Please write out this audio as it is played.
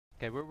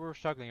Okay, we're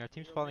struggling. Our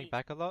team's falling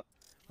back a lot.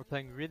 We're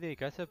playing really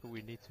aggressive, but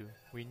we need to.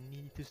 We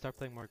need to start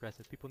playing more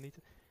aggressive. People need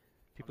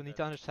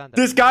to understand that.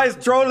 This guy is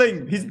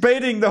trolling. He's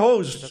baiting the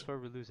host. That's where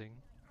we're losing.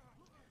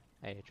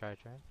 Hey, try.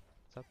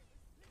 What's up?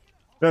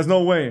 There's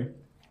no way.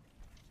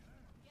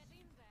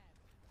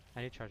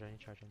 I need charge.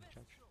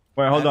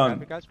 Wait, hold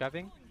on. Guys,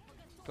 grabbing.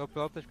 Go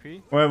blow up the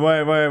tree.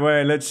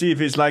 Wait. Let's see if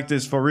he's like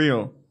this for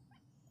real.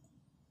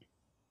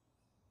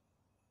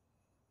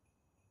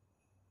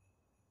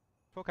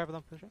 Full cover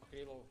them, push it.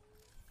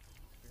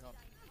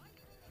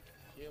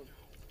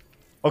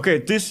 Okay,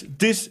 this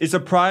is a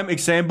prime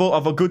example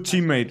of a good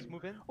teammate.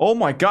 Oh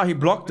my god, he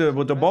blocked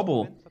with the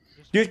bubble.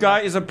 This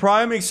guy is a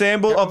prime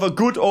example of a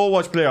good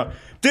Overwatch player.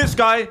 This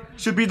guy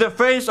should be the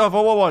face of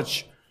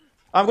Overwatch.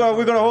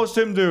 We're gonna host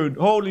him, dude.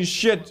 Holy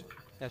shit.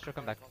 Yeah, sure,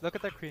 come back. Look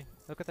at that Kree.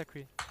 Look at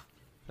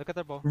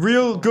that ball.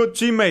 Real good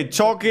teammate,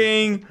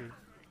 talking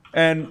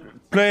and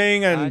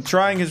playing and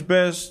trying his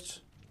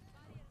best.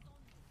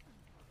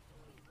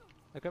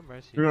 Look at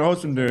Mercy. We're gonna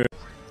host him, dude.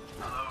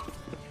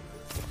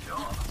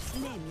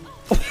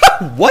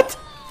 What?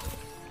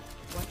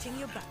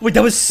 Wait,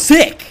 that was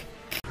sick!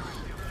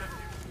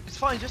 It's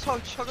fine, just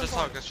hug, Just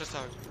hug.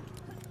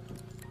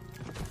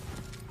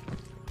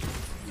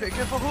 Okay,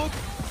 careful hook.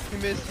 He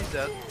missed, he's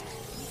dead.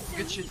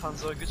 Good shit,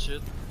 Hanzo, good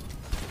shit.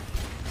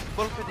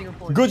 Both hitting a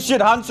point. Good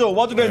shit, Hanzo.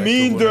 What do they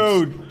mean,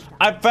 dude?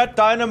 I fed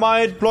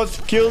dynamite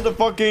plus kill the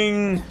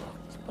fucking...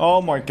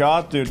 Oh my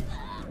god, dude.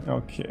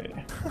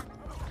 Okay.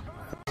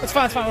 It's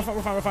fine,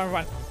 we're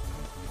fine.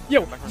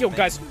 Yo,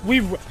 guys,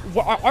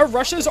 our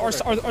rushes are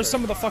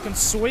some of the fucking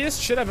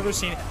soyest shit I've ever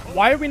seen.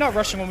 Why are we not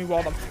rushing when we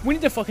wall them? We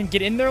need to fucking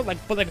get in there like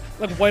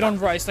white on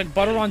rice, like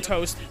butter on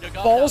toast,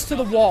 balls to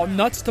the wall,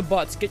 nuts to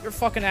butts. Get your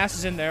fucking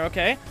asses in there,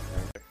 okay?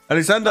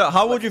 Alexander,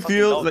 how would you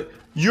feel? Like,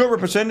 you're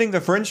representing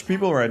the French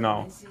people right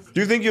now. Do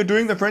you think you're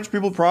doing the French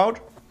people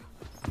proud?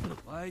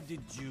 Why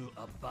did you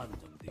abandon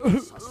the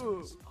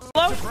assassins?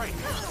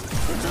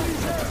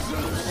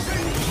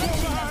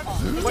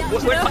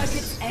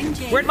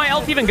 Where'd my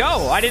ult even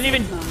go? I didn't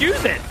even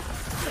use it.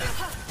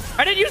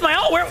 I didn't use my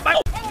ult. Where my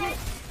ult?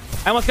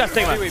 I almost got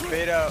Sigma.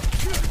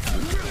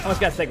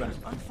 Almost got Sigma.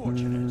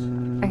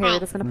 Okay, we're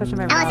just gonna push him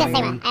over. I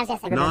was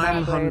Sigma.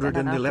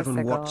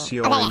 911 watts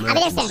your Okay,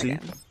 emergency.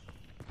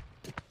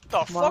 The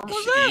fuck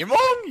was that?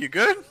 Emon, you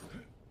good? Wait,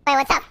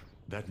 what's up?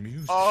 That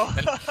music. Oh.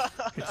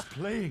 It's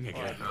playing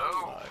again.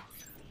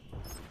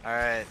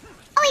 Alright.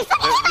 Oh, he's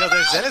fucking Yo,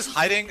 there's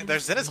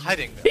Zen is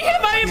hiding. He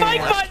hit my mic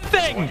button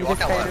thing! I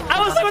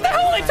was like, what the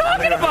hell are they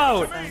talking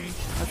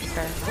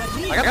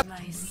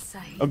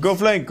about? Go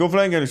flank,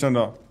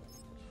 Alexander.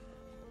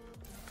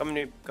 Come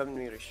near,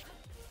 Rish.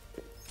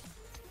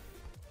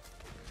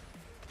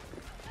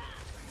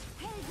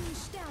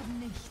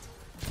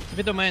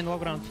 Widow main, low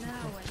ground.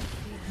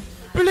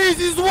 Please,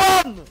 he's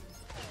one!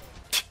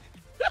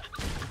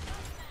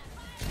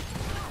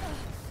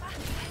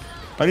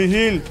 I need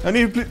heal. I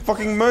need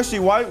fucking mercy.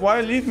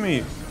 Why leave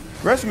me?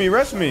 Rest me.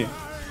 Yeah,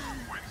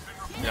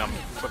 I'm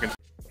fucking.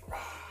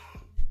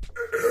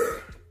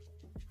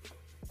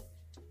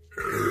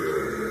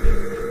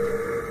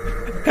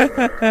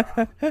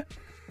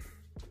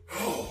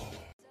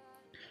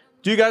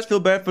 Do you guys feel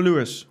bad for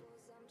Lewis?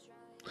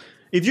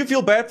 If you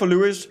feel bad for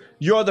Lewis,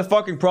 you're the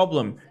fucking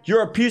problem.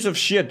 You're a piece of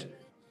shit.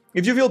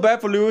 If you feel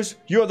bad for Lewis,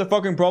 you're the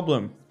fucking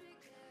problem.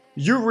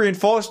 You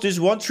reinforce this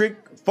one trick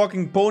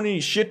fucking pony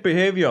shit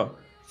behavior.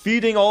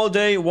 Feeding all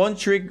day, one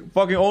trick,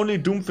 fucking only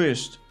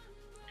Doomfist.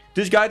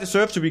 This guy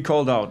deserves to be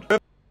called out.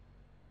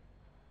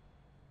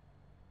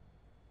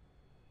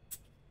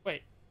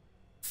 Wait.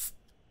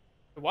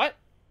 What?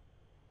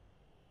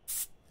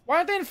 Why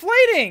aren't they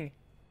inflating?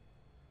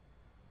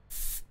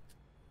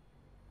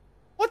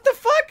 What the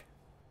fuck?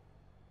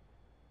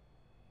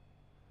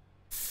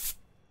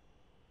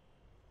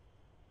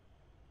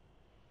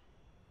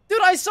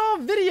 Dude, I saw a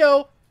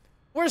video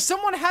where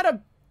someone had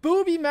a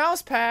booby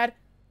mouse pad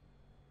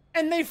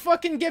and they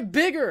fucking get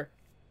bigger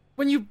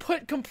when you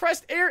put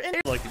compressed air in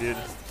it. Unlucky, dude.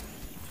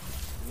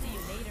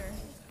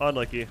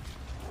 Unlucky.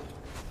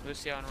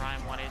 Lucio and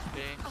Ryan 1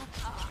 HP.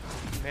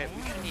 Okay,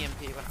 we got an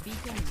EMP, but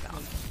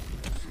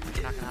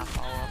you're not gonna have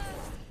follow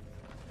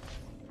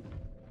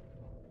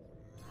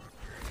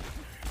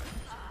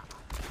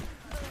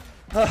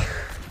up.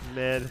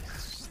 Man.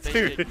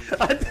 Dude, hit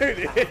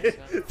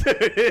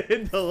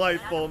the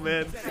light pole,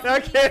 man. I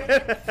can't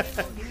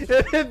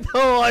hit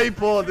the light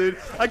pole, dude.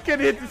 I can't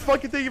hit this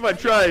fucking thing if I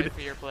tried.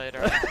 I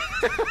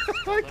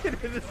can't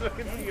hit this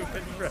fucking thing if I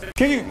tried.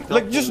 Can you,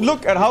 like, just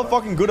look at how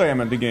fucking good I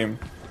am at the game?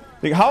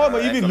 Like, how am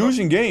I even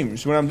losing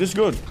games when I'm this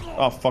good?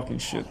 Oh, fucking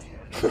shit.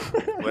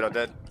 We're not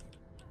dead.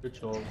 Good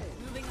job.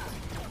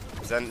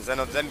 Zen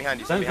behind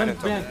you. Zen behind.